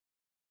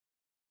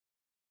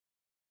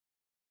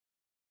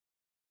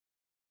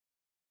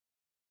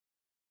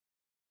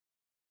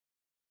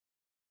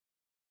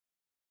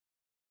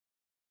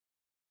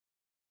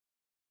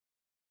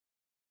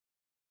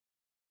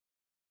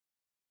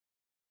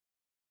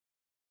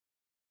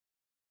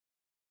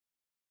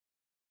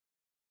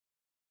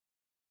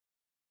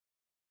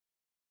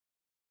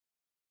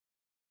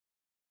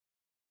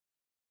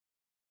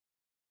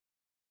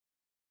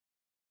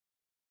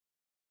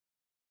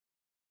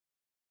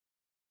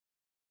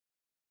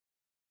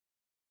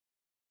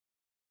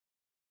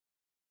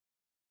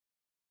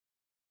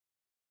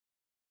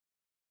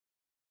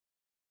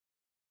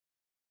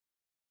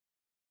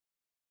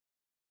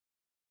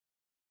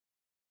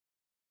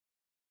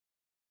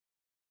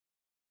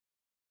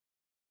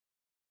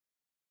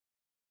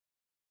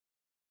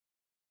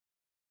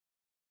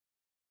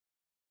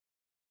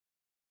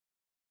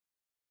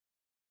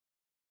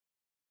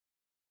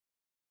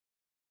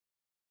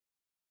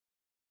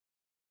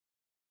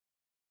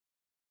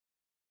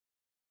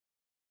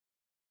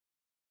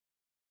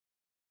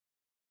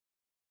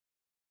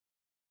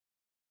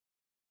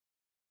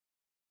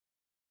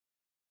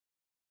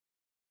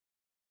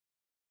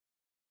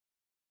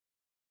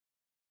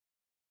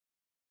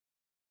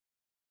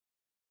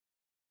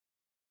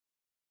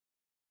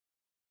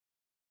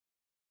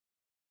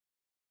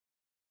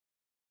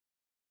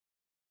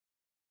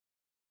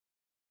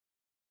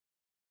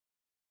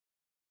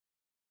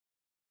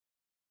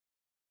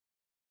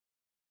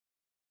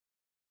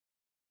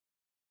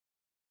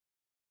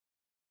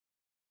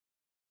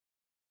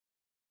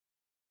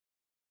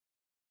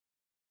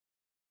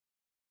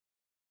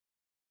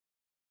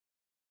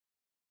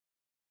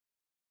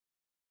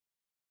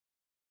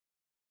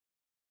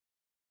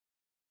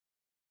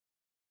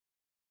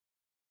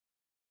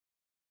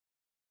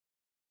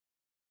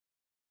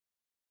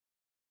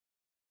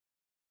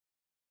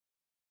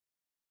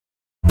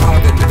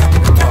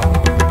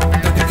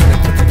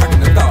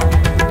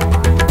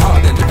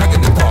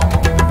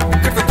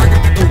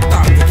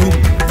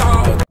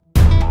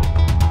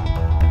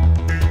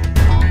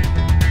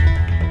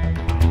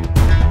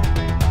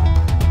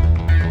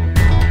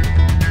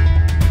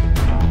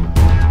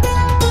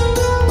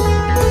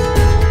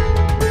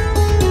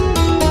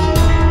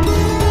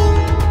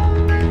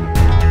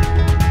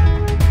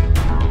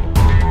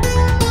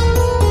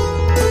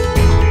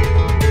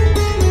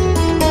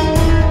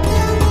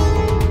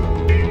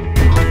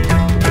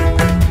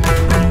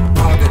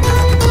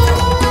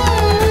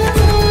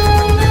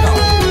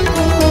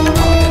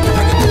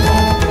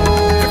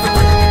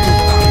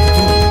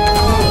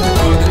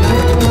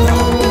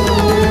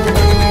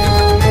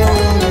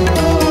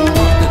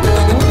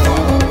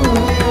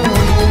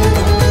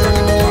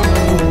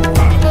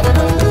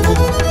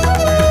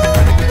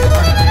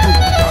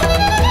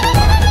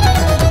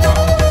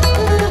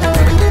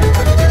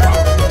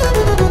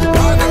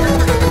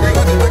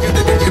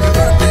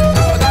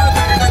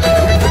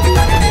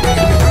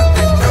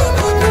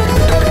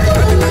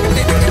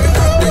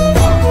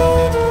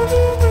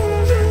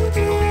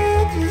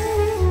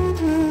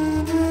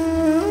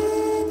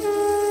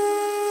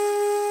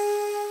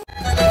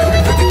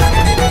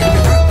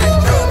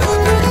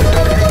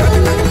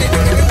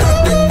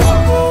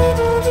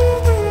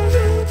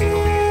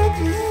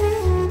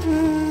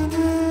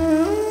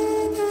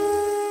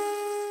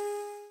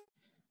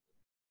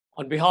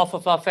On behalf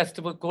of our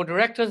festival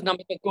co-directors,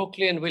 Namita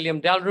Gokhale and William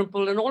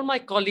Dalrymple, and all my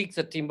colleagues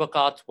at Teamwork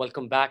Arts,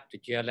 welcome back to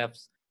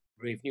JLF's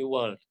Brave New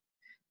World.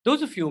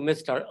 Those of you who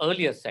missed our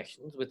earlier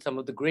sessions with some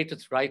of the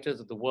greatest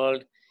writers of the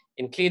world,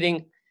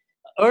 including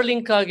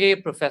Erling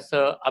Kage,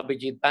 Professor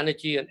Abhijit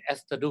Banerjee, and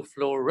Esther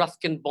Duflo,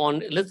 Ruskin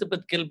Bond,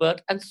 Elizabeth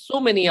Gilbert, and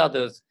so many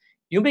others,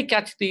 you may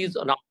catch these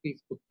on our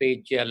Facebook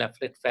page, JLF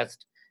Litfest,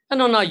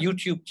 and on our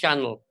YouTube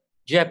channel,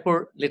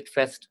 Jaipur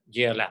Litfest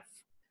JLF.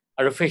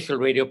 Our official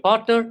radio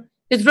partner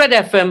is Red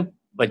FM,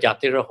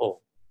 Bajate Raho.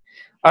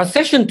 Our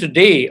session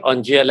today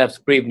on JLF's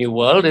Brave New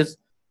World is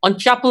on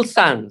Chapel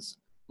Sands,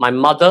 My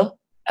Mother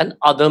and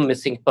Other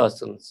Missing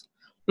Persons.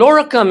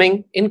 Laura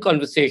Cumming in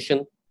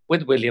conversation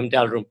with William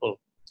Dalrymple.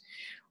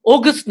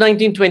 August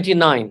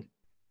 1929,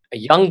 a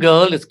young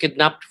girl is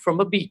kidnapped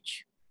from a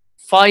beach.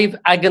 5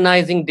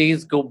 agonizing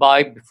days go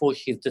by before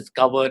she is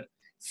discovered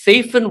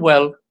safe and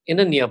well in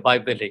a nearby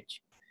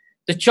village.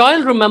 The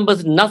child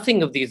remembers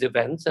nothing of these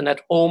events, and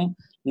at home,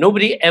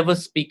 nobody ever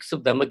speaks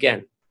of them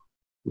again.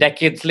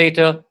 Decades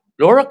later,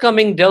 Laura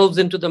Cumming delves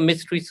into the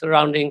mystery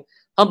surrounding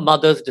her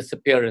mother's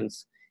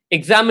disappearance,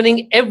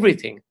 examining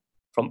everything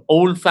from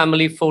old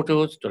family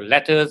photos to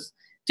letters,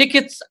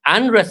 tickets,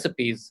 and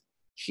recipes.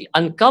 She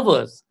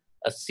uncovers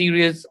a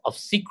series of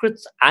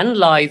secrets and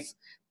lies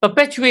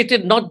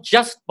perpetuated not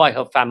just by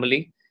her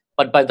family,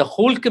 but by the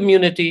whole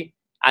community,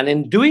 and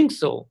in doing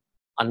so,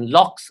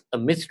 unlocks a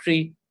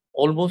mystery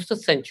almost a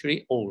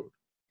century old.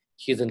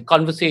 She is in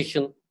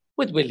conversation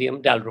with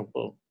William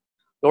Dalrymple.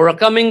 Laura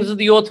Cummings is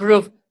the author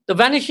of The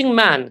Vanishing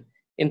Man,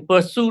 In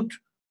Pursuit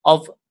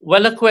of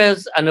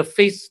Velasquez and A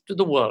Face to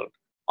the World,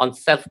 on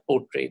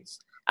self-portraits,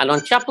 and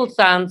on Chapel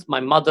Sands,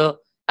 My Mother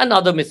and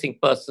Other Missing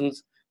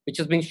Persons, which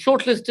has been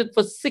shortlisted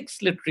for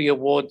 6 literary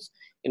awards,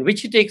 in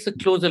which she takes a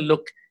closer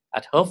look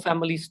at her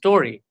family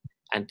story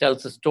and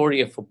tells the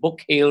story of a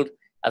book hailed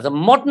as a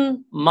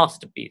modern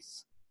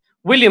masterpiece.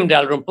 William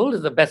Dalrymple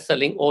is the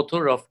best-selling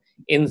author of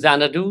In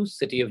Xanadu,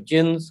 City of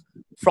Jinns,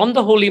 From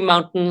the Holy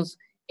Mountains,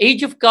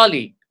 Age of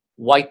Kali,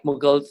 White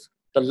Mughals,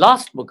 The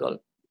Last Mughal,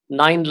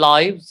 9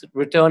 Lives,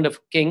 Return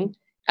of King,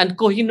 and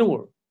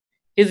Kohinoor.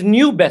 His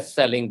new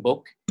best-selling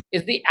book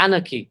is The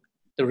Anarchy,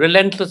 The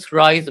Relentless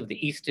Rise of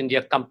the East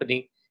India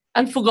Company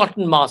and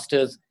Forgotten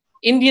Masters,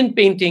 Indian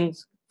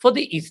Paintings for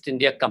the East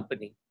India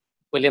Company.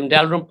 William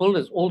Dalrymple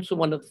is also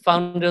one of the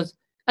founders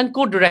and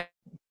co-directors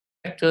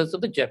of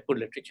the Jaipur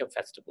Literature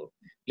Festival.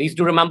 Please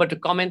do remember to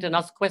comment and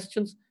ask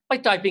questions by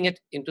typing it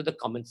into the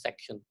comment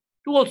section.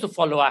 Do also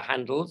follow our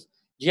handles,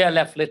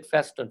 JLF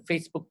Litfest on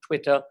Facebook,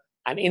 Twitter,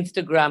 and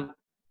Instagram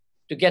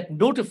to get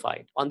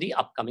notified on the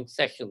upcoming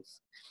sessions.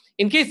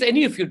 In case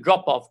any of you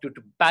drop off due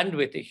to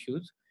bandwidth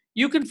issues,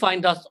 you can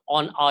find us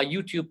on our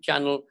YouTube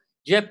channel,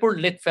 Jaipur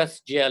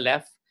Litfest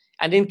JLF.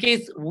 And in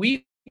case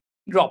we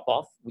drop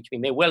off, which we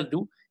may well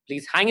do,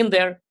 please hang in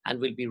there and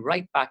we'll be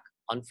right back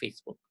on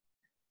Facebook.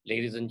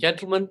 Ladies and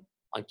gentlemen,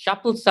 on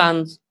Chapel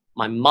Sands,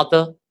 My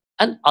Mother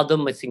and Other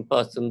Missing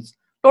Persons,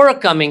 Laura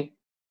Cumming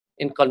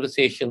in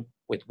conversation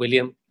with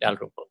William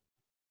Dalrymple.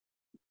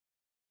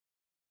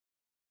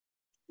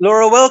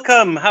 Laura,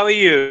 welcome. How are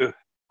you?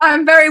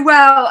 I'm very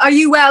well. Are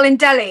you well in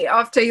Delhi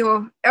after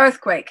your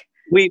earthquake?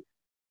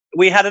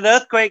 We had an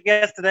earthquake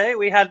yesterday.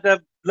 We had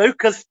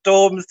locust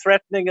storms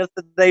threatening us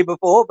the day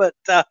before, but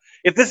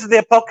if this is the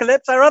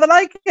apocalypse, I rather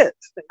like it.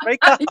 Very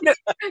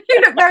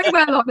you look very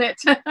well on it.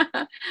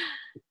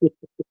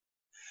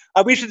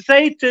 We should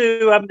say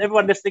to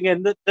everyone listening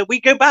in that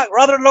we go back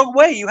rather a long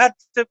way. You had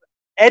to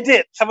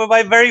edit some of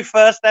my very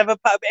first ever,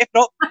 if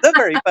not the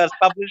very first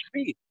published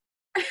piece.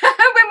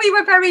 When we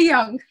were very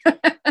young.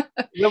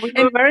 When we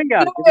were very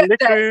young, in the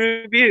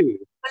literary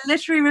review. A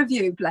literary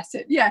review, bless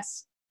it,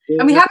 yes. Yeah.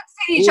 And we haven't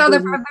seen each other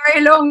for a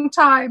very long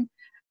time.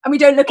 And we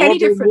don't look any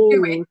different,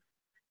 do we?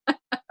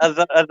 as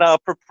our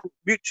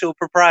mutual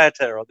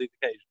proprietor on these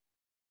occasions.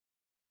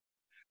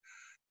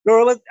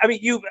 Laura, I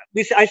mean,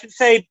 I should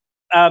say,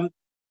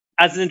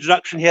 as an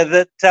introduction here,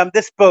 that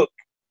this book,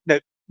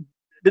 the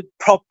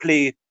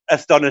properly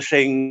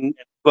astonishing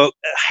book,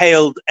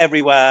 hailed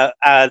everywhere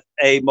as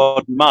a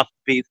modern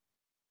masterpiece.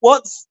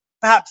 What's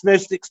perhaps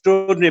most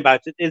extraordinary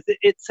about it is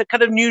it's a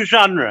kind of new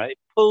genre. It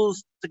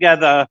pulls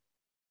together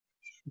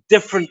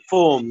different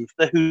forms: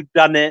 the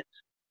whodunit,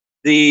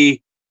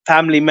 the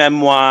family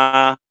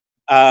memoir,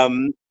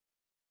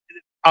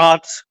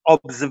 art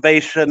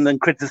observation and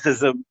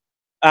criticism,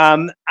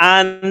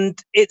 and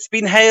it's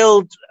been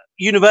hailed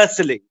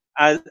universally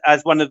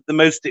as one of the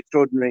most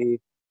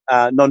extraordinary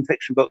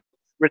non-fiction books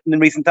written in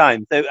recent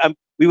times. So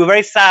we were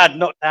very sad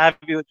not to have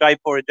you at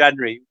Jaipur in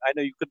January. I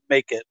know you couldn't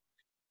make it,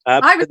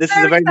 but this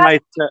is a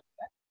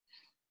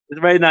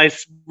very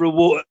nice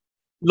reward,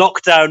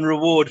 lockdown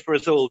reward for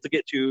us all to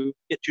get you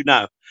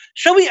now.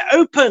 Shall we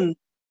open,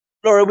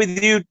 Laura,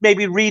 with you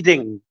maybe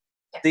reading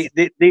the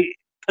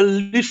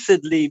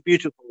pellucidly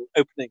beautiful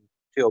opening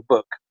to your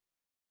book?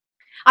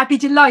 I'd be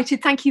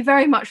delighted. Thank you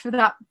very much for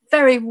that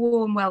very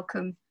warm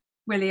welcome,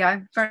 Willie.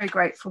 I'm very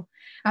grateful.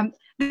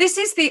 This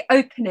is the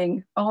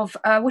opening of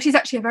what is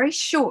actually a very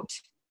short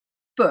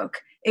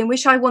book in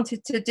which I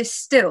wanted to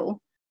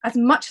distill as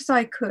much as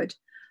I could,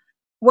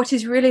 what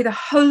is really the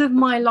whole of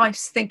my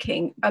life's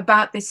thinking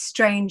about this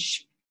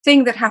strange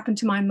thing that happened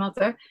to my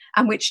mother,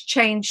 and which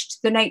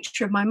changed the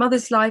nature of my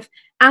mother's life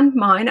and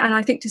mine, and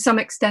I think to some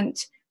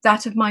extent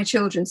that of my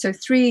children. So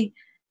 3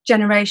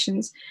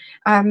 generations.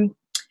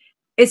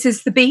 This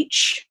is the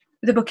beach.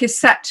 The book is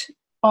set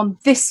on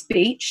this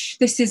beach.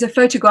 This is a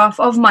photograph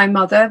of my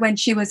mother when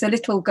she was a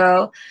little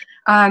girl.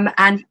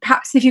 And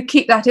perhaps if you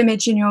keep that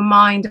image in your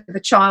mind of a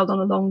child on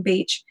a long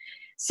beach.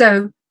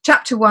 So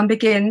chapter 1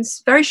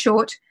 begins, very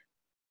short.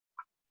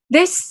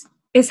 This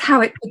is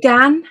how it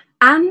began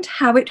and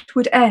how it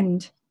would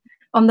end,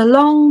 on the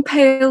long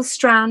pale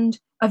strand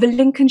of a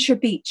Lincolnshire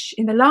beach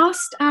in the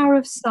last hour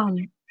of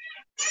sun,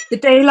 the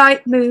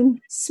daylight moon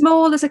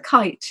small as a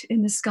kite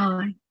in the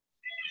sky.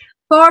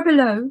 Far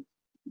below,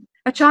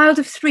 a child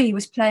of 3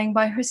 was playing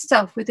by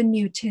herself with a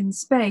new tin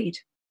spade.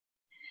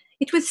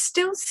 It was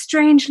still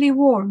strangely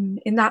warm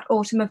in that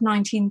autumn of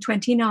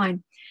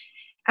 1929,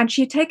 and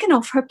she had taken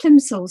off her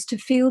plimsolls to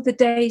feel the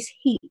day's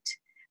heat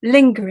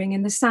lingering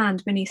in the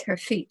sand beneath her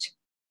feet.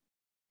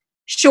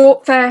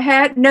 Short, fair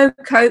hair, no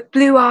coat,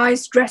 blue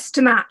eyes, dressed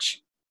to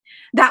match.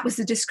 That was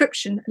the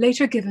description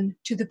later given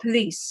to the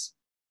police.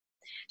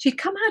 She'd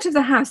come out of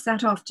the house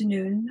that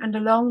afternoon and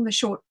along the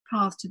short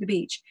path to the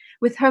beach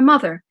with her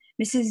mother,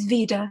 Mrs.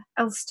 Vida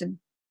Elston.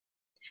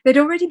 They'd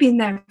already been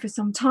there for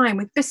some time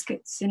with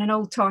biscuits in an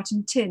old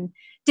tartan tin,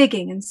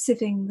 digging and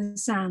sieving the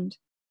sand.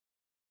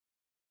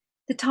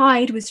 The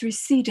tide was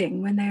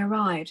receding when they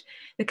arrived,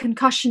 the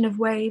concussion of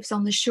waves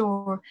on the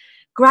shore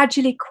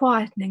gradually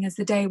quietening as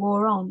the day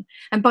wore on,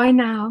 and by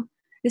now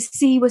the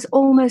sea was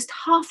almost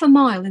half a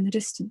mile in the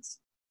distance.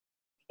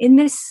 In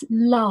this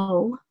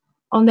lull,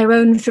 on their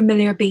own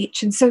familiar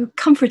beach and so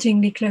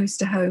comfortingly close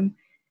to home,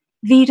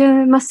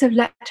 Vida must have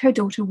let her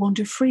daughter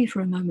wander free for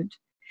a moment,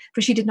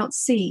 for she did not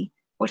see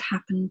what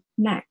happened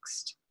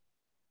next.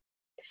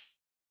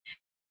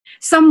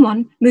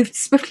 Someone moved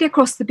swiftly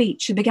across the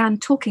beach and began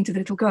talking to the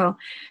little girl,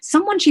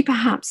 someone she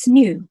perhaps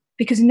knew,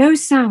 because no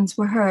sounds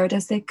were heard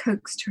as they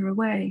coaxed her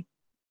away.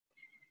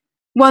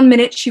 1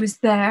 minute she was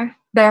there,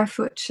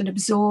 barefoot and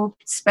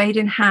absorbed, spade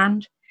in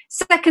hand.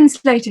 Seconds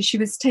later she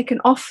was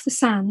taken off the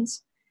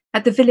sands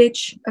at the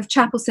village of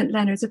Chapel St.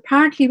 Leonard's,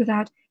 apparently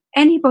without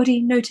anybody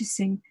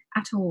noticing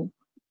at all.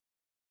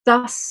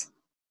 Thus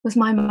was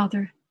my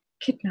mother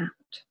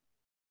kidnapped.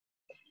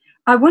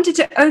 I wanted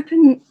to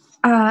open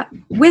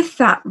with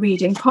that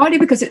reading, partly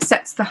because it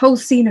sets the whole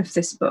scene of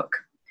this book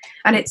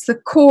and it's the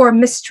core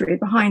mystery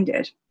behind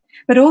it,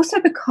 but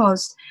also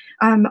because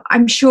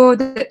I'm sure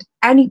that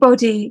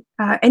anybody,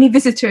 any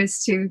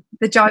visitors to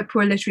the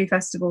Jaipur Literary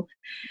Festival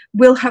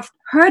will have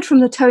heard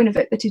from the tone of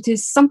it that it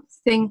is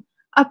something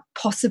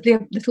possibly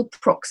a little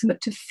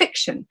proximate to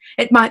fiction.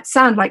 It might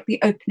sound like the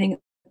opening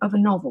of a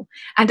novel,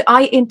 and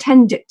I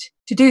intend it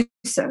to do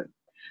so.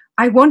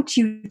 I want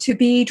you to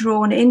be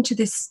drawn into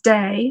this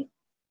day,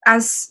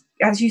 as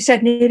you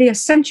said, nearly a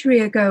century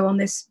ago on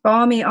this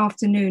balmy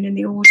afternoon in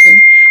the autumn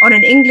on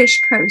an English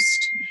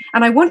coast.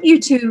 And I want you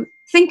to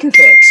think of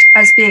it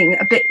as being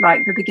a bit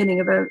like the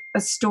beginning of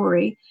a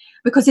story,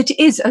 because it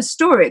is a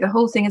story. The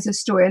whole thing is a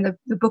story. And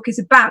the book is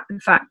about the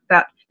fact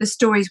that the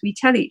stories we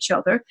tell each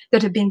other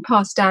that have been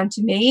passed down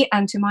to me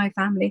and to my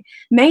family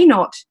may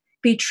not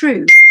be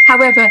true.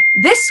 However,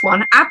 this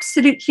one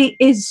absolutely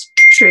is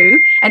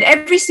true, and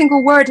every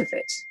single word of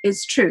it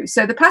is true.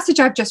 So the passage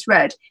I've just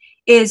read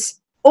is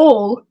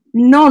all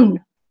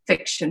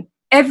non-fiction.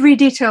 Every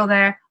detail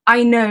there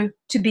I know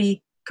to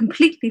be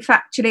completely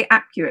factually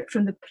accurate,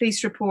 from the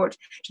police report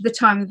to the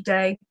time of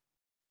day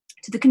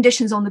to the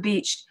conditions on the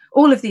beach.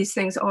 All of these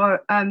things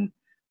are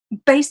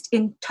based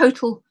in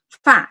total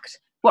fact.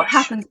 What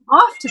happens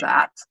after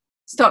that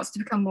starts to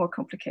become more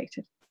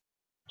complicated.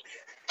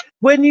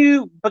 When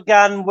you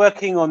began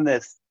working on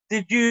this,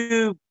 did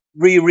you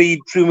reread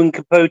Truman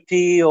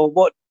Capote, or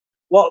what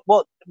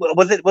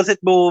was it?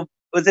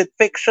 Was it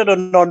fiction or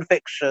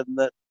non-fiction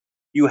that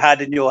you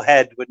had in your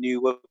head when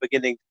you were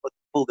beginning to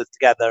pull this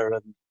together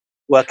and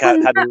work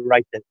out how to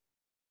write it?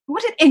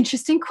 What an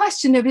interesting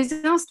question. Nobody's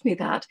asked me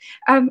that.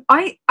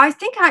 I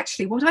think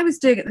actually what I was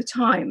doing at the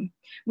time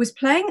was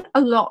playing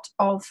a lot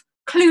of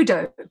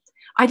Cluedo.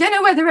 I don't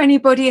know whether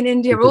anybody in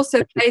India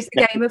also plays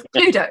the game of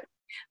Cluedo,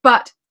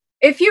 but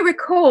if you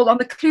recall on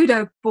the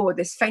Cluedo board,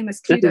 this famous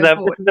Cluedo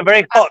board. This is a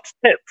very hot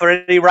tip for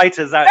any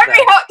writers out there.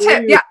 Very hot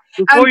tip, yeah.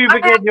 Before you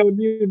begin your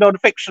new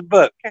non-fiction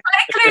book.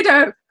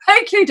 Play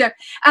Cluedo.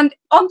 And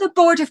on the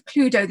board of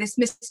Cluedo, this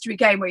mystery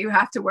game where you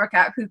have to work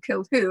out who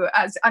killed who,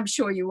 as I'm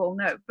sure you all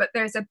know, but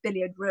there's a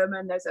billiard room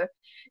and there's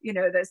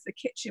there's the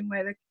kitchen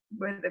where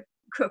the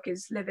cook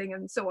is living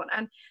and so on.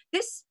 And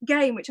this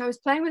game, which I was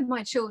playing with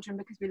my children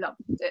because we loved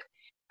it,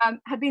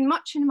 had been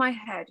much in my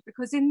head,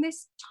 because in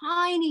this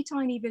tiny,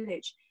 tiny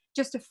village,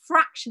 just a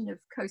fraction of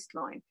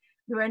coastline,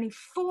 there were only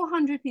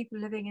 400 people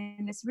living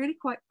in this really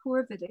quite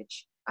poor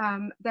village.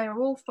 They are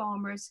all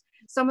farmers.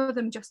 Some of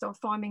them just are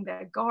farming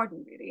their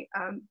garden, really.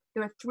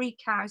 There are 3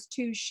 cows,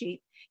 2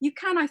 sheep. You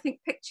can, I think,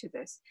 picture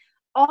this.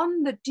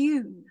 On the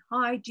dune,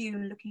 high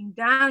dune, looking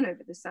down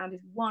over the sand,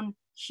 is one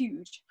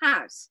huge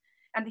house.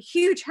 And the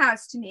huge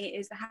house to me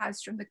is the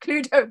house from the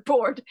Cluedo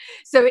board.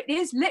 So it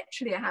is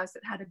literally a house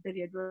that had a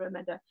billiard room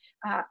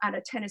and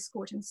a tennis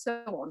court and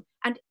so on.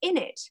 And in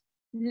it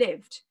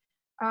lived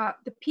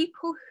the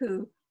people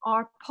who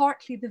are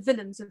partly the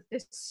villains of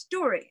this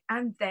story.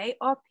 And they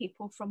are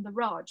people from the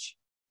Raj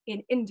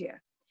in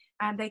India.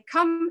 And they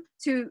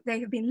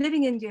have been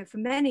living in India for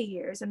many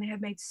years, and they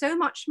have made so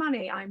much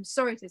money, I'm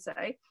sorry to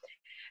say,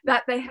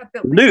 that they have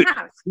built this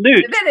house.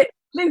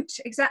 Loot,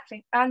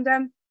 exactly. And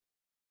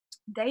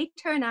they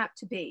turn out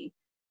to be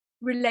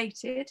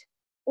related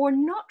or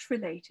not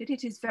related,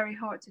 it is very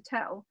hard to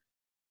tell,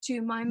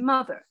 to my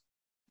mother.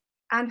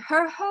 And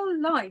her whole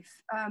life,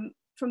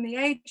 from the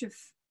age of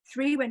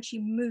 3 when she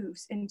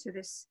moves into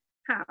this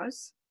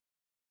house,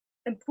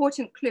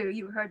 important clue,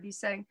 you heard me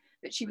saying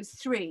that she was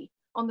 3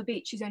 on the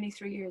beach, she's only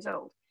 3 years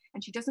old.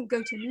 And she doesn't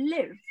go to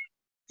live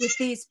with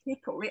these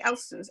people, the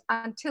Elsons,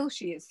 until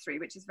she is 3,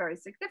 which is very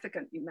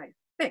significant, you may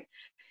think.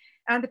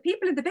 And the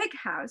people in the big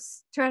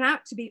house turn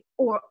out to be,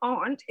 or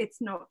aren't,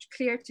 it's not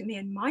clear to me.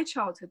 In my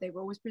childhood, they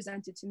were always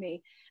presented to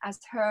me as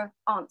her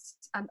aunts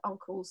and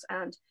uncles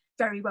and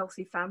very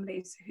wealthy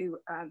families who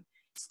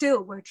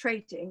still were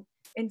trading,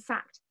 in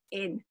fact,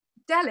 in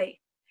Delhi.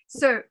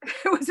 So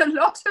there was a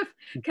lot of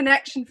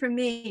connection for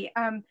me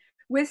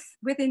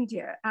with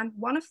India. And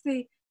one of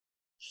the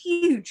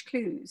huge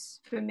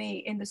clues for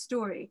me in the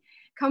story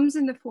comes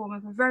in the form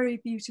of a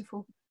very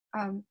beautiful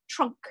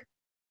trunk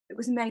that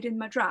was made in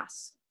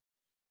Madras.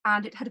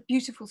 And it had a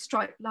beautiful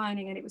striped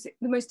lining, and it was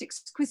the most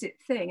exquisite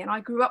thing. And I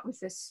grew up with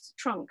this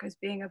trunk as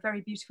being a very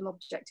beautiful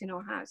object in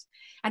our house.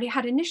 And it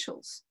had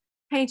initials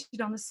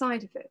painted on the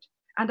side of it.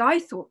 And I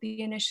thought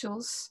the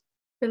initials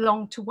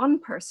belonged to one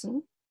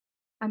person.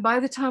 And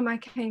by the time I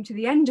came to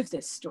the end of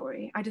this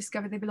story, I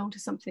discovered they belonged to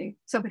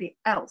somebody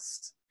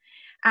else.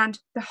 And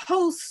the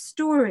whole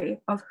story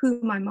of who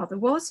my mother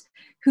was,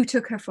 who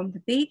took her from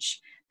the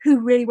beach, who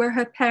really were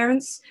her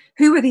parents,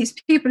 who were these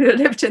people who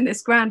lived in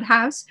this grand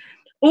house,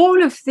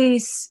 all of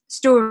these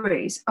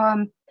stories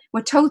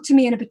were told to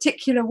me in a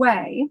particular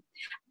way,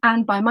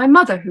 and by my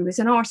mother, who is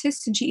an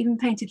artist, and she even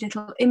painted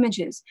little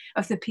images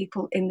of the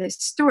people in this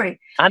story.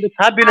 And a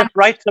fabulous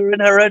writer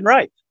in her own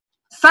right.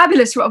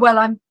 Fabulous. Well,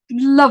 I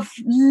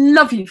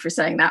love you for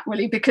saying that,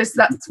 Willie, because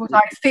that's what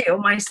I feel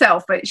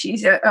myself, but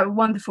she's a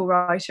wonderful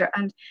writer.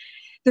 And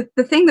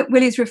the thing that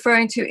Willie's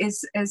referring to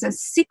is a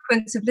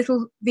sequence of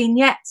little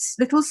vignettes,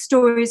 little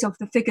stories of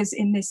the figures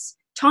in this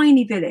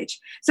tiny village.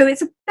 So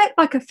it's a bit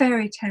like a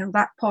fairy tale,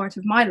 that part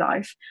of my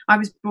life. I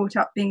was brought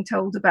up being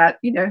told about,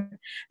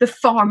 the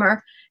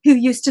farmer who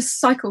used to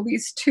cycle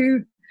these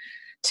two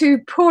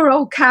poor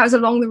old cows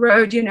along the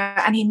road,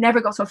 and he never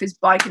got off his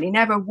bike, and he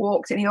never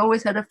walked, and he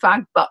always had a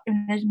fag butt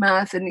in his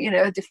mouth, and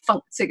a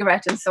defunct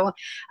cigarette and so on.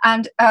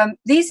 And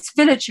these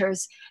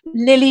villagers,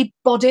 Lily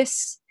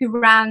Bodice, who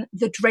ran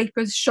the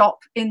draper's shop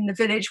in the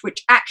village,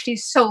 which actually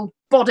sold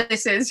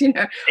bodices, it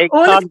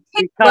can't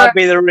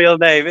be the real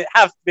name. It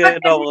has to be a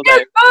novel name.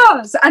 It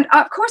was, and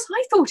of course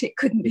I thought it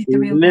couldn't be the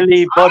real Lily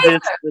name.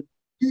 Bodice.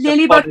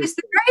 Lily Bodice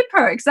the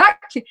draper,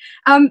 exactly.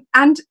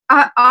 And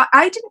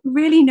I didn't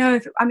really know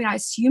I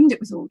assumed it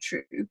was all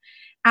true.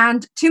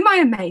 And to my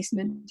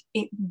amazement,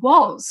 it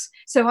was.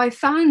 So I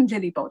found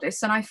Lily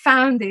Bodice, and I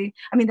found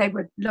they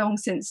were long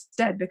since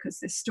dead, because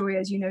this story,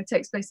 as you know,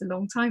 takes place a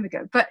long time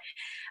ago. But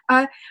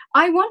I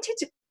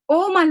wanted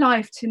all my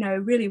life to know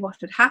really what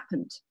had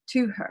happened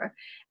to her.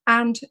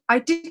 And I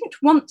didn't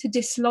want to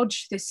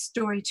dislodge this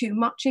story too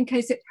much in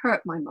case it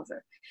hurt my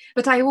mother.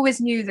 But I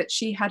always knew that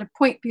she had a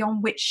point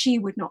beyond which she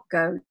would not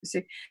go.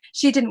 So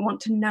she didn't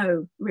want to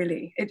know,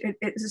 really. It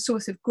was a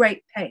source of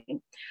great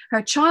pain.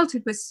 Her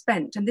childhood was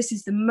spent, and this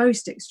is the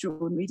most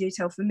extraordinary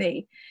detail for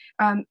me,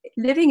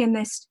 living in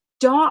this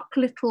dark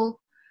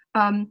little,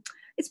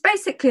 it's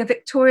basically a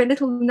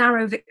little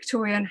narrow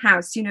Victorian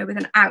house, with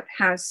an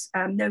outhouse,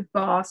 no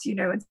bath,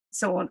 and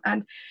so on.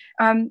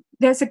 And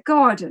there's a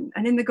garden,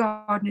 and in the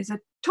garden is a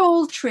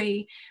tall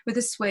tree with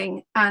a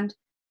swing. And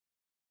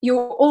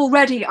you're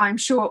already, I'm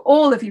sure,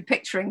 all of you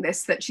picturing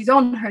this, that she's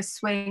on her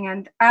swing,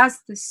 and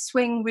as the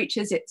swing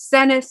reaches its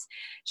zenith,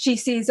 she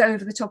sees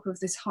over the top of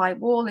this high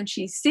wall, and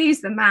she sees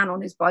the man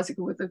on his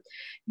bicycle with the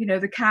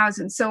cows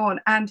and so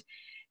on. And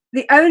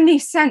the only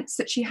sense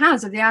that she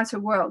has of the outer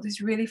world is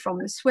really from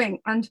the swing.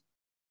 And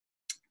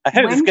I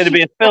hope it's going to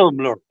be a film,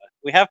 Laura.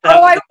 We have to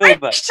have I film.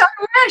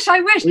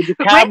 I wish. With the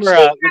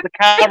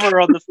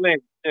camera on the swing.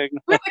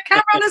 With the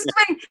camera on the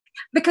swing,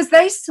 because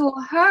they saw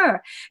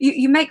her.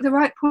 You make the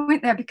right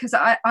point there, because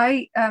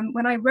I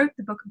when I wrote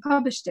the book and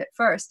published it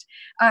first,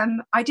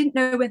 I didn't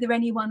know whether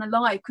anyone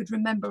alive could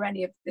remember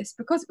any of this,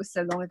 because it was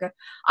so long ago.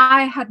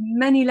 I had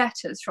many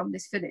letters from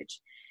this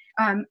village,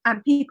 and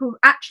people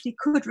actually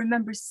could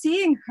remember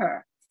seeing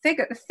her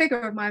the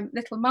figure of my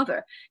little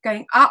mother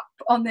going up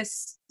on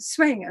this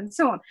swing and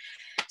so on.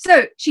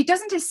 So she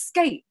doesn't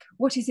escape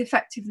what is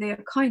effectively a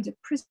kind of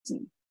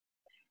prison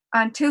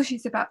until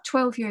she's about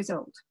 12 years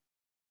old.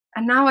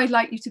 And now I'd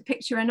like you to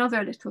picture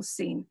another little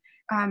scene.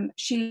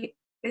 She's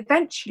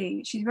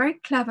very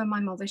clever, my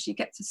mother. She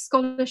gets a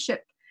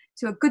scholarship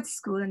to a good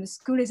school, and the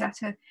school is at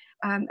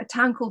a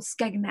town called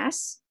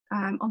Skegness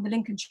on the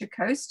Lincolnshire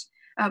coast,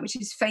 which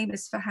is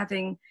famous for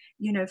having,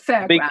 you know,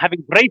 fairgrounds.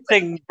 Having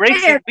racing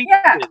yeah,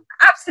 beaches.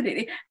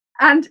 Absolutely.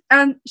 And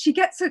she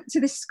gets to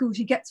this school.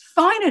 She gets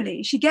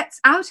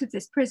out of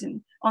this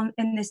prison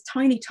in this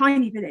tiny,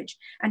 tiny village,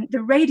 and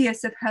the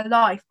radius of her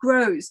life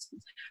grows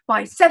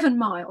by 7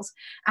 miles.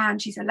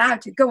 And she's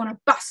allowed to go on a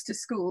bus to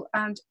school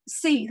and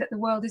see that the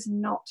world is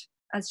not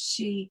as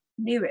she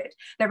knew it.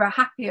 There are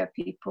happier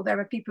people. There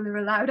are people who are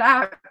allowed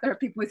out. There are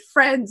people with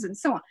friends and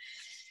so on.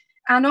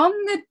 And on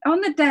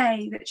the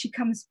day that she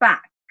comes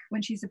back,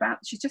 when she's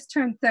just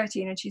turned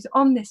 13, and she's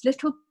on this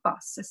little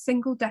bus, a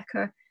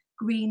single-decker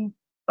green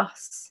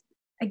bus,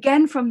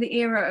 again from the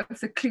era of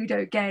the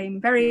Cluedo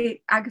game,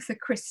 very Agatha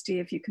Christie,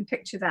 if you can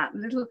picture that,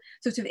 little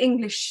sort of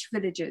English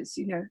villages,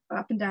 you know,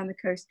 up and down the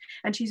coast.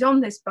 And she's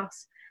on this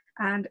bus,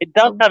 and it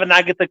does have an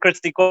Agatha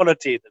Christie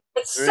quality.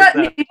 It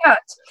certainly does.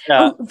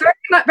 Yeah.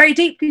 Very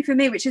deeply for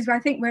me, which is I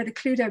think where the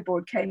Cluedo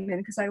board came in,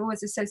 because I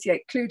always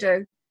associate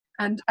Cluedo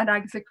and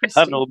Agatha Christie.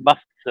 Colonel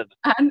Mustard.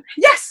 And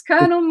yes,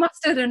 Colonel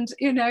Mustard, and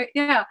you know,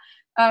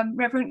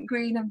 Reverend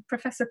Green and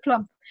Professor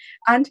Plum.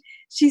 And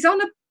she's on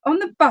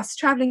the bus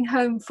traveling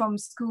home from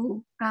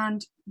school,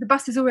 and the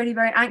bus is already a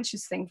very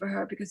anxious thing for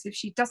her, because if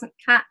she doesn't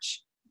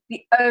catch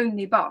the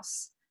only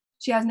bus,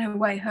 she has no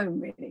way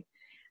home really.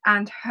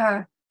 And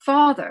her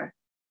father,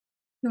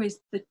 who is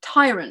the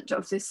tyrant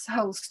of this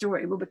whole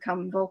story, will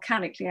become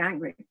volcanically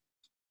angry.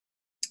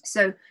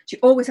 So she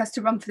always has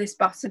to run for this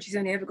bus, and she's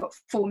only ever got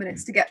 4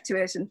 minutes to get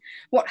to it. And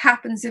what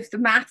happens if the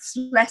maths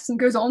lesson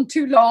goes on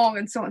too long,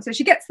 and so on. So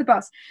she gets the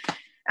bus.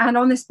 And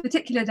on this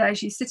particular day,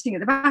 she's sitting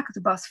at the back of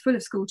the bus full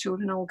of school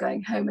children all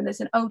going home. And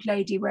there's an old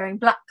lady wearing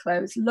black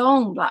clothes,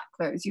 long black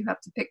clothes, you have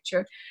to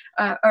picture,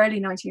 early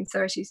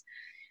 1930s.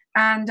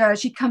 And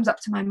she comes up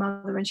to my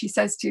mother and she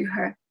says to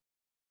her,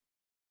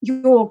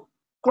 "Your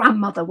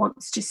grandmother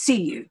wants to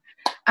see you."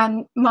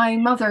 And my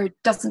mother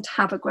doesn't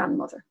have a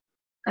grandmother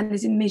and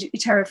is immediately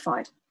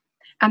terrified.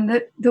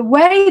 And the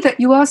way that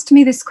you asked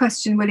me this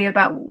question, Willie,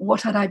 about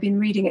what had I been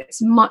reading,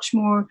 it's much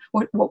more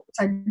what was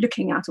I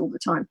looking at all the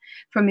time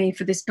for me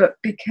for this book,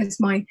 because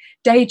my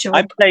day job...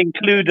 I'm playing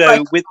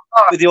Cluedo with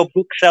your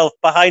bookshelf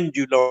behind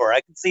you, Laura. I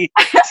can see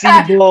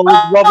Seabold,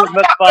 Robert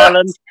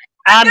McFarlane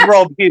and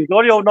Rob Hughes,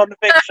 all your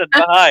non-fiction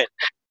behind.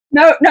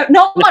 No,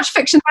 not much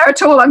fiction there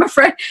at all, I'm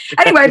afraid.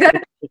 Anyway, the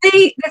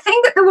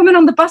thing that the woman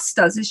on the bus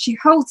does is she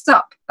holds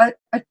up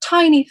a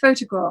tiny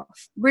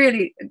photograph,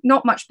 really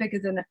not much bigger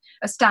than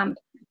a stamp,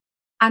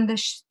 and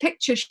the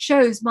picture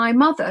shows my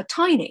mother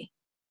tiny.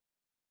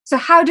 So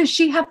how does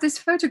she have this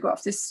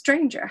photograph, this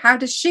stranger? How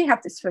does she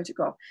have this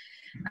photograph?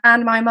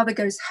 And my mother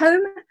goes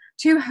home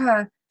to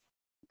her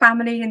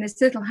family in this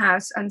little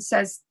house and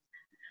says,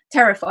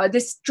 terrified,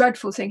 this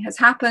dreadful thing has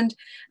happened,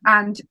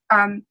 and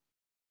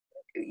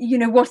you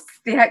know, what's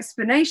the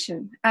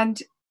explanation?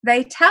 And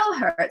they tell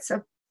her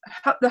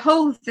the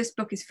whole of this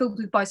book is filled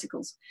with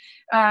bicycles.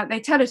 They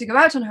tell her to go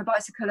out on her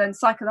bicycle and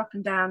cycle up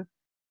and down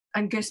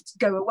and just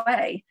go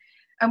away.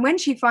 And when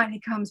she finally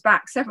comes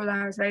back several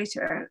hours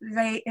later,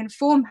 they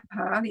inform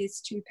her,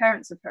 these two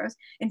parents of hers,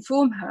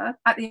 inform her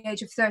at the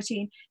age of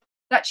 13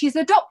 that she's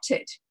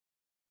adopted,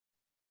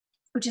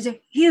 which is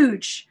a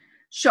huge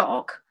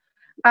shock.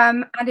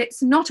 And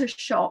it's not a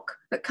shock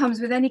that comes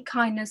with any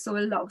kindness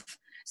or love.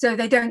 So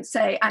they don't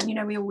say, and you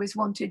know, we always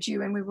wanted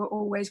you and we were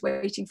always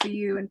waiting for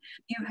you and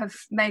you have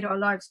made our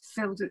lives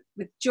filled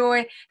with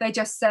joy. They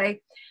just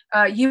say,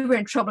 you were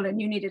in trouble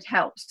and you needed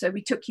help, so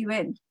we took you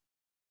in.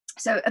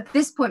 So at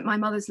this point, my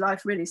mother's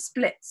life really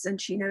splits and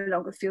she no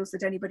longer feels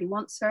that anybody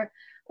wants her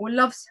or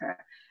loves her.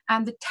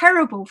 And the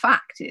terrible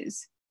fact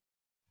is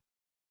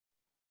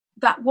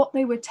that what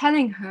they were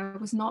telling her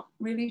was not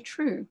really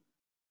true.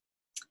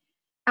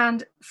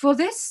 And for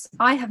this,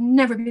 I have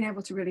never been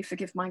able to really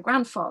forgive my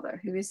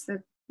grandfather, who is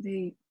the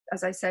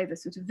as I say, the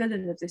sort of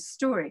villain of this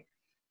story.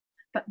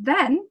 But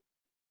then,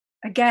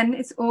 again,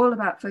 it's all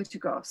about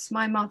photographs.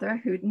 My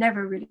mother, who'd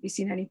never really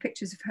seen any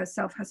pictures of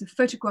herself, has a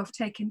photograph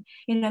taken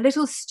in a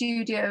little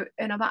studio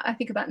in about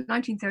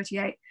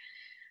 1938.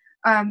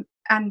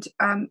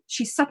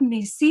 She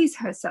suddenly sees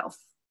herself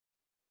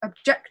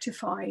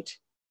objectified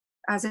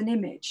as an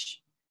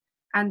image.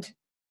 And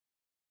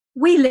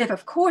we live,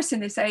 of course,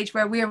 in this age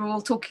where we are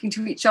all talking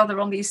to each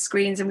other on these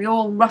screens and we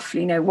all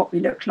roughly know what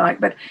we look like.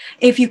 But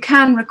if you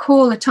can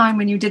recall a time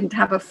when you didn't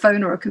have a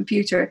phone or a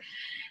computer,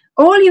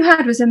 all you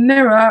had was a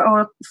mirror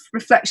or a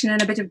reflection in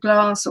a bit of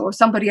glass or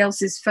somebody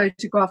else's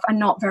photograph, and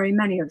not very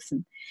many of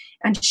them.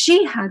 And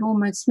she had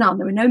almost none.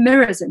 There were no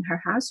mirrors in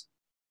her house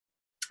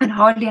and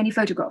hardly any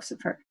photographs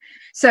of her.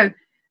 So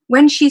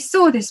when she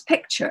saw this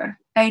picture,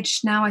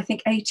 aged now, I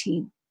think,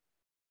 18,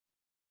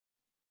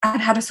 and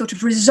had a sort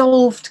of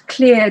resolved,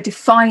 clear,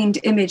 defined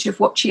image of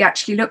what she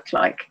actually looked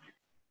like,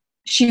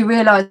 she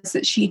realized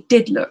that she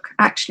did look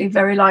actually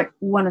very like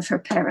one of her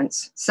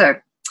parents. So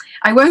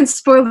I won't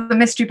spoil the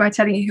mystery by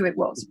telling you who it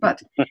was,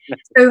 but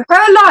so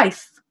her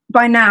life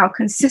by now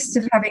consists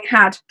of having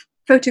had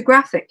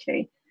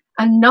photographically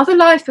another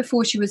life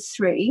before she was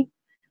 3,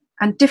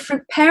 and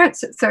different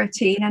parents at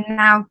 13, and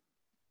now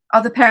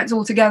other parents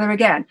all together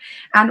again.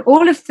 And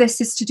all of this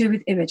is to do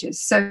with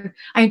images. So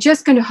I'm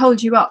just going to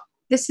hold you up.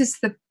 This is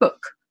the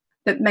book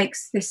that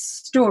makes this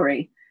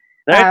story.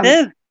 There it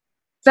is.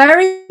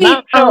 Very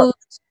old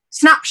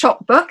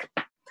snapshot book.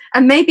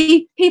 And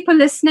maybe people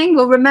listening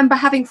will remember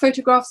having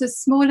photographs as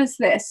small as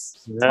this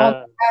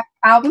on the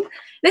album,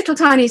 little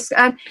tiny.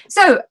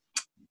 So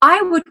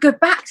I would go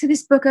back to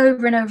this book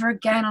over and over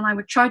again, and I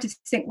would try to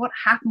think what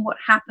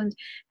happened.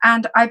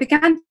 And I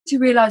began to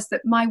realize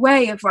that my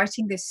way of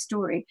writing this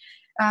story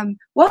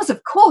was,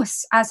 of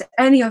course, as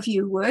any of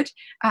you would,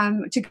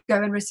 to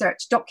go and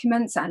research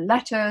documents and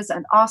letters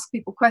and ask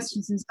people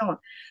questions and so on.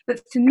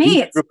 But for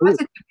me, it's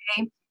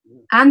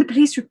and the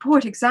police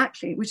report,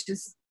 exactly, which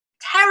is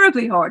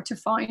terribly hard to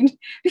find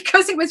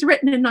because it was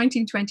written in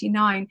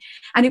 1929,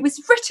 and it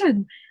was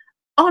written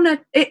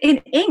in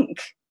ink,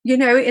 you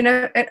know, in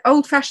an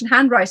old-fashioned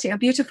handwriting, a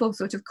beautiful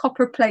sort of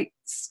copper plate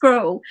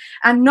scroll,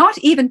 and not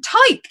even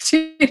typed,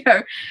 you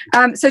know.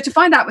 So to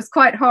find that was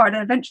quite hard,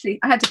 and eventually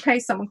I had to pay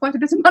someone quite a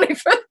bit of money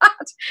for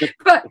that.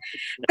 But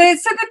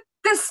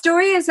the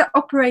story is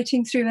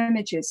operating through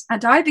images,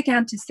 and I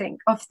began to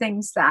think of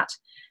things that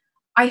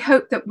I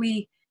hope that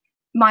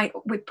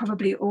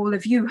probably all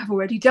of you have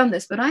already done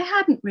this, but I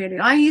hadn't really.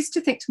 I used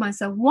to think to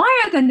myself,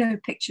 why are there no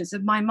pictures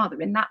of my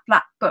mother in that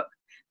black book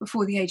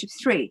before the age of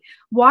 3?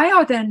 Why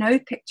are there no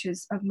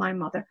pictures of my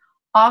mother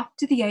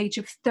after the age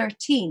of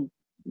 13?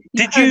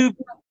 Did you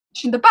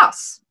mention the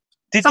bus?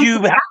 Did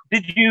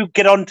you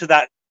get onto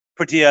that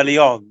pretty early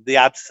on, the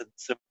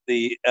absence of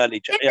the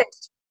early?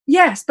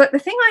 Yes, but the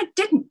thing I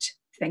didn't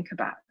think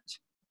about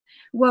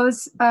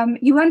was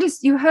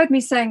you heard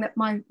me saying that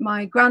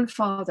my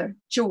grandfather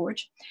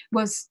George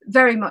was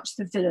very much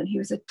the villain. He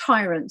was a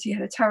tyrant. He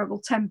had a terrible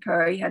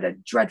temper. He had a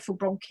dreadful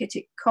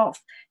bronchitic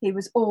cough. He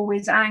was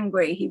always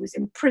angry. He was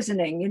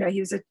imprisoning. You know,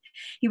 he was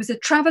a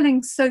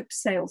traveling soap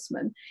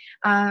salesman,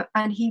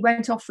 and he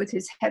went off with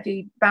his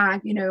heavy bag,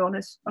 you know, on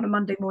a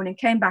Monday morning,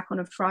 came back on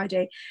a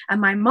Friday.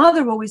 And my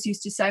mother always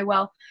used to say,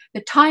 well,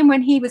 the time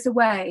when he was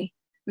away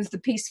was the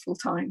peaceful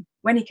time.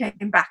 When he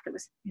came back, it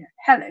was, you know,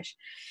 hellish.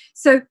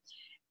 So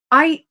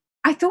I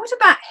thought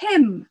about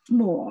him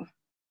more.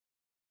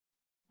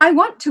 I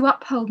want to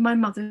uphold my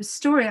mother's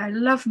story. I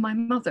love my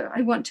mother.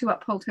 I want to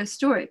uphold her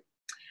story.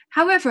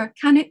 However,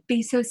 can it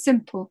be so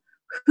simple?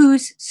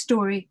 Whose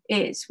story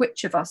is?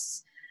 Which of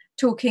us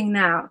talking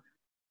now?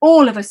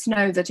 All of us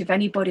know that if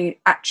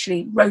anybody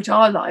actually wrote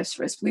our lives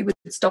for us, we would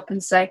stop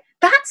and say,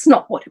 that's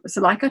not what it was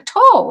like at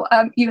all.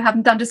 You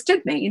haven't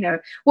understood me. You know,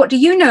 what do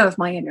you know of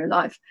my inner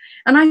life?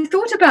 And I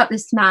thought about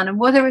this man and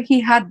whether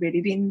he had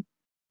really been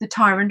the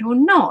tyrant or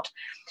not.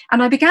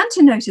 And I began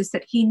to notice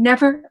that he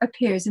never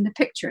appears in the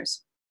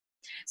pictures.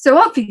 So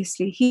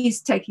obviously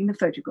he's taking the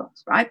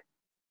photographs, right?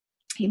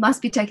 He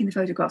must be taking the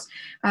photographs.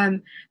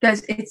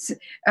 They're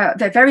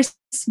very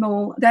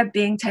small. They're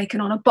being taken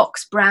on a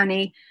box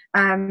brownie.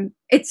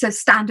 It's a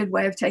standard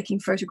way of taking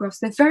photographs.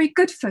 They're very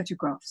good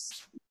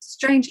photographs,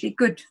 strangely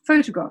good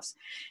photographs.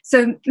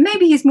 So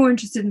maybe he's more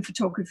interested in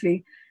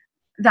photography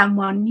than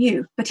one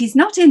knew, but he's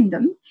not in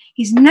them.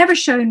 He's never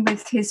shown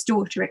with his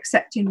daughter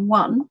except in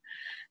one.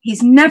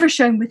 He's never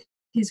shown with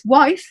his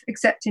wife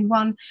except in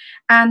one.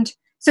 And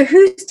so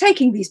who's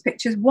taking these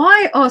pictures?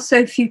 Why are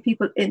so few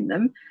people in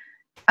them?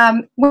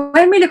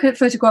 When we look at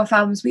photograph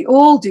albums, we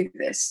all do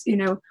this. You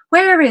know,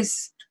 where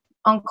is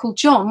Uncle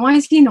John? Why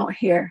is he not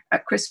here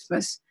at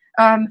Christmas?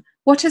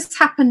 What has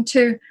happened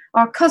to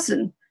our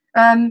cousin?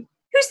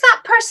 Who's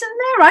that person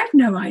there? I've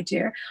no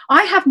idea.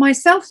 I have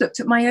myself looked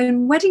at my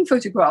own wedding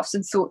photographs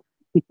and thought,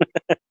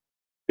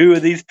 who are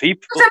these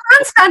people? There's a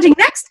man standing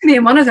next to me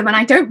in one of them, and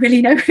I don't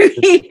really know who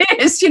he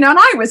is, you know, and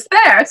I was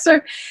there. So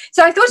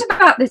I thought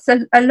about this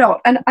a lot.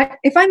 And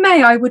if I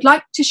may, I would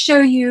like to show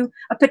you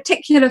a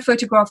particular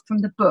photograph from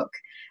the book.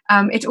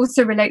 It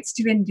also relates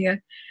to India.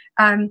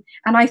 And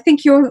I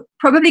think you're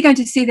probably going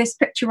to see this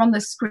picture on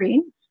the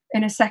screen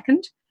in a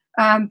second.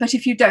 But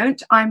if you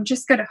don't, I'm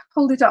just going to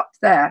hold it up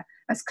there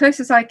as close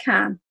as I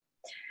can.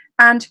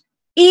 And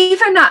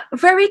even at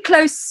very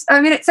close,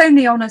 I mean, it's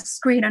only on a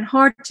screen and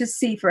hard to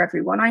see for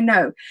everyone, I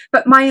know.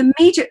 But my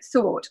immediate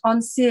thought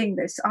on seeing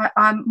this,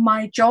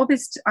 my job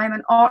is, I'm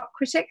an art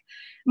critic.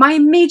 My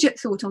immediate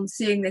thought on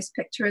seeing this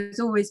picture has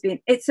always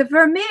been, it's a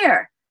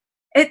Vermeer.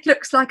 It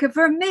looks like a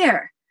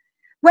Vermeer.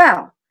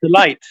 Well. The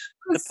light,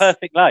 the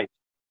perfect light.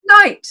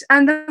 Light.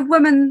 And the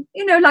woman,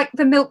 you know, like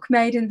the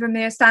milkmaid in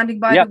Vermeer standing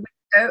by the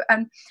window.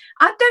 And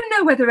I don't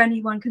know whether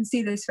anyone can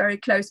see this very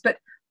close, but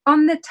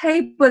on the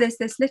table is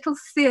this little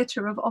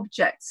theatre of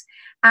objects,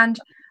 and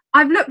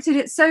I've looked at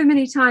it so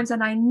many times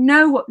and I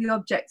know what the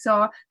objects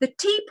are. The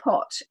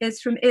teapot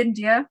is from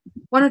India.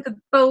 One of the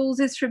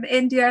bowls is from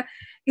India.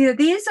 You know,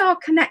 these are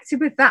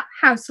connected with that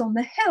house on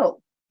the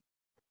hill.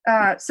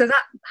 So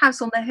that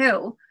house on the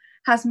hill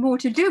has more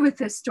to do with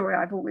this story,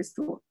 I've always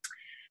thought.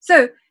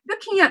 So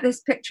looking at this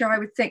picture, I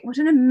would think, what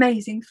an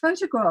amazing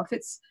photograph.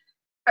 It's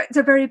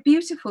a very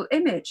beautiful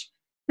image.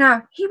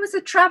 Now, he was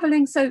a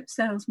travelling soap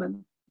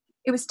salesman.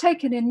 It was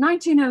taken in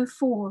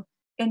 1904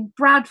 in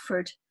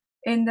Bradford,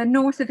 in the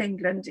north of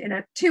England in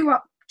a 2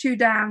 up, 2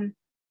 down,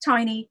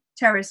 tiny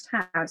terraced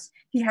house.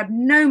 He had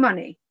no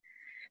money.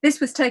 This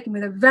was taken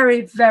with a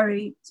very,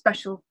 very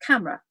special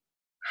camera.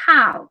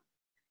 How?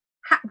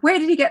 Where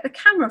did he get the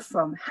camera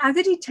from? How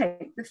did he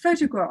take the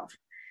photograph?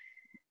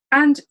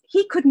 And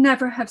he could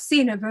never have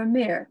seen a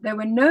Vermeer. There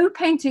were no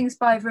paintings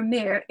by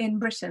Vermeer in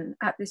Britain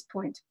at this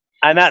point.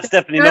 And that's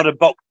definitely not a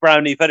box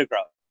brownie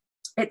photograph.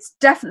 It's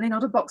definitely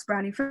not a box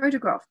brownie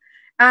photograph.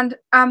 And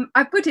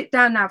I put it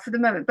down now for the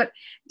moment, but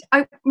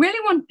I really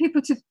want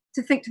people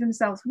to think to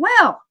themselves,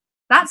 well,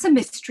 that's a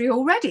mystery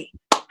already.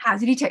 How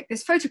did he take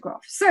this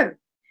photograph? So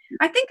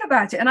I think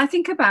about it, and I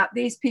think about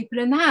these people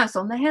in the house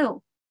on the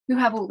hill who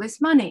have all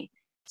this money.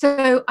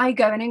 So I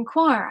go and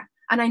inquire,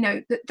 and I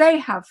know that they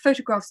have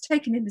photographs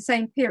taken in the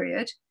same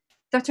period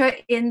that are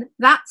in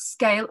that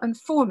scale and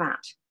format.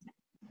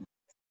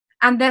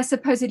 And they're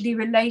supposedly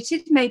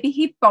related. Maybe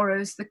he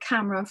borrows the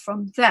camera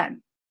from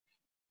them.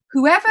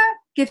 Whoever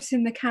gives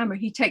him the camera,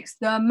 he takes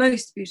the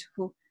most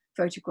beautiful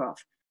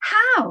photograph.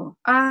 How?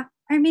 I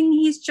mean,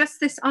 he's just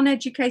this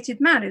uneducated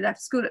man who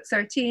left school at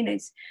 13.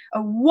 It's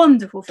a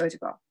wonderful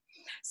photograph.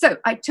 So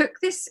I took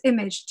this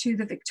image to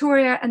the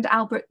Victoria and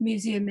Albert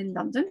Museum in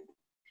London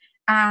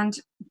and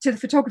to the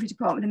photography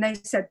department, and they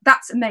said,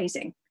 that's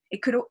amazing.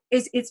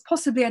 It's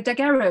possibly a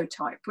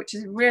daguerreotype, which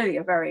is really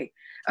a very,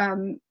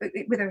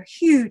 with a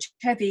huge,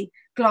 heavy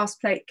glass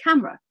plate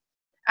camera.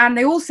 And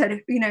they all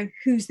said, you know,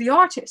 who's the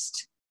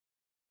artist?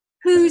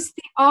 Who's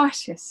the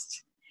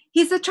artist?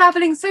 He's a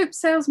traveling soap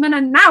salesman,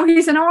 and now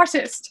he's an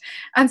artist.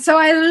 And so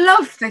I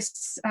love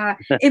this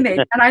image,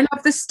 and I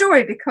love the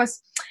story,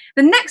 because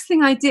the next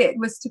thing I did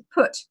was to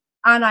put,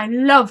 and I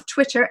love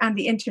Twitter and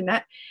the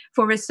internet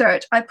for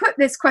research, I put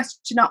this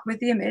question up with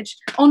the image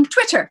on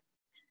Twitter.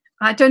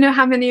 I don't know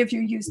how many of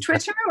you use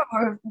Twitter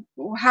or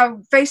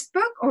how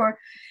Facebook, or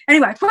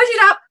anyway, I put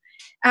it up,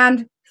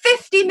 and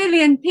 50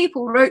 million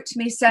people wrote to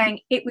me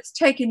saying it was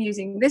taken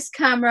using this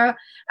camera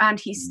and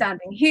he's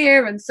standing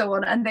here and so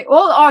on. And they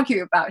all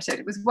argue about it.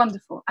 It was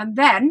wonderful. And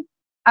then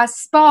a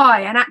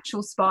spy, an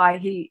actual spy,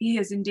 he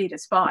is indeed a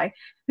spy,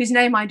 whose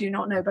name I do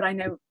not know, but I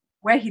know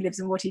where he lives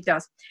and what he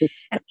does.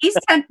 And he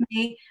sent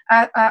me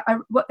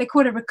what they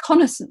call a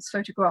reconnaissance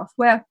photograph,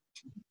 where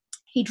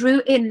he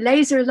drew in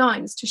laser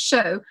lines to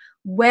show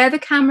where the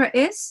camera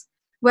is,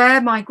 where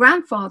my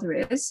grandfather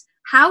is,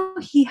 how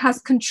he has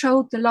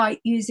controlled the light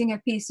using a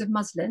piece of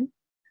muslin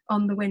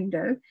on the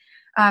window,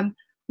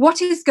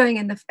 what is going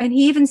in and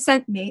he even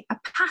sent me a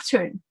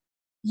pattern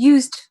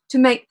used to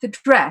make the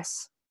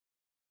dress.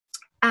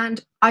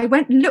 And I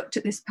went and looked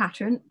at this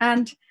pattern,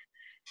 and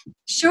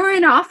sure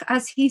enough,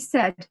 as he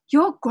said,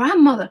 your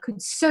grandmother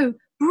could sew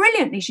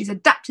brilliantly. She's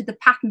adapted the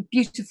pattern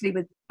beautifully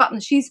with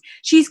buttons.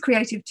 She's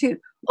creative too.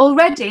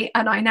 Already,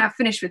 and I now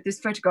finish with this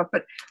photograph,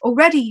 but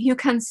already you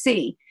can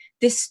see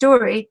this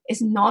story is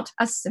not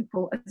as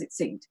simple as it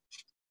seemed.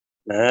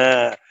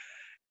 I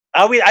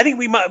think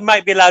we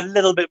might be allowed a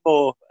little bit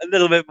more,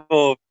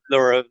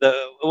 Laura.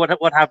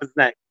 What happens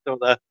next?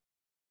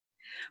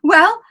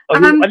 Well,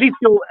 at least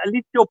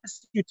your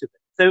pursuit of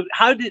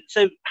it.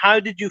 So how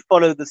did you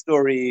follow the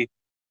story?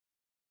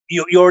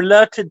 You're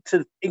alerted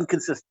to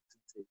inconsistency.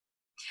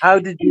 How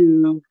did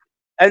you?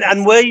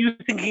 And were you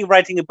thinking of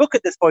writing a book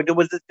at this point, or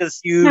was it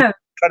just you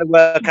trying to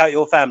work out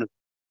your family?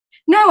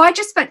 No, I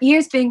just spent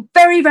years being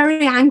very,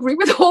 very angry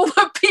with all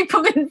the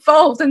people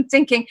involved and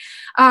thinking,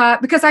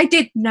 because I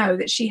did know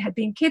that she had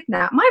been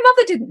kidnapped. My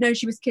mother didn't know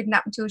she was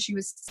kidnapped until she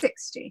was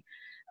 60.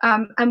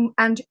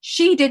 And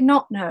she did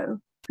not know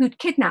who'd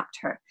kidnapped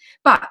her.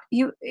 But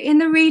in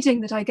the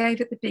reading that I gave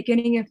at the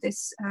beginning of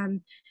this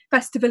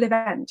festival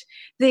event,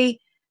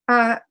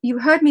 you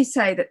heard me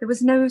say that there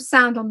was no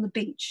sound on the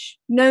beach.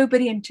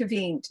 Nobody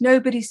intervened.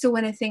 Nobody saw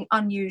anything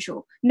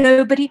unusual.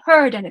 Nobody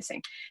heard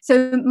anything.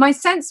 So my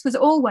sense was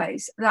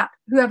always that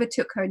whoever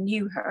took her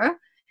knew her.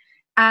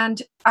 And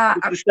so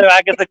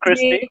Agatha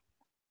Christie.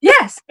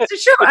 Yes, for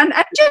sure. And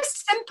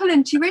just simple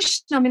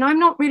intuition. I mean, I'm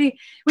not really,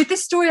 with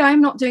this story,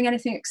 I'm not doing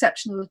anything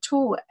exceptional at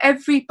all.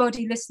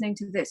 Everybody listening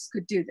to this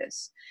could do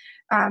this.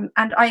 And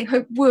I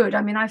hope would.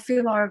 I mean, I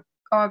feel our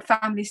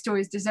family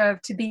stories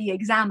deserve to be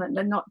examined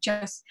and not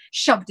just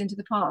shoved into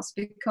the past,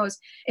 because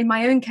in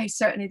my own case,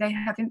 certainly they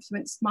have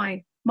influenced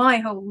my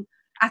whole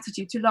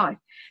attitude to life.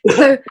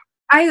 So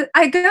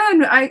I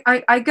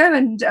go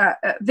and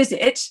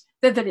visit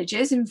the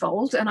villages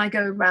involved, and I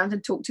go around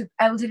and talk to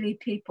elderly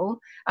people,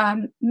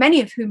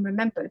 many of whom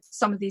remembered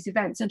some of these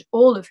events and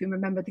all of whom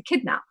remember the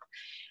kidnap.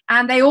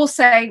 And they all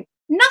say,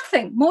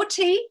 nothing, more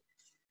tea,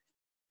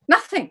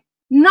 nothing.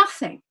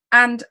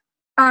 And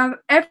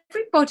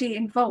everybody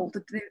involved,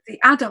 the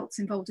adults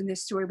involved in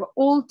this story, were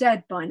all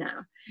dead by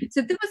now.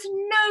 So there was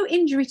no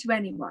injury to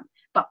anyone,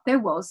 but there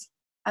was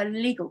a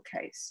legal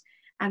case.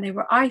 And they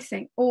were, I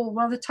think, all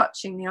rather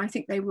touchingly, I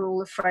think they were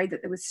all afraid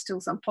that there was still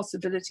some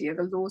possibility of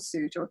a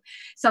lawsuit or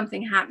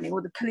something happening,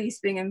 or the police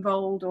being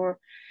involved, or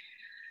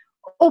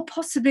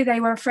possibly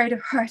they were afraid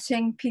of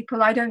hurting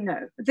people. I don't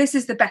know. This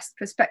is the best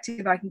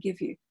perspective I can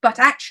give you. But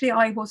actually,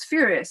 I was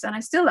furious, and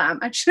I still am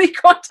actually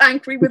quite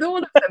angry with all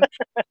of them,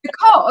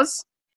 because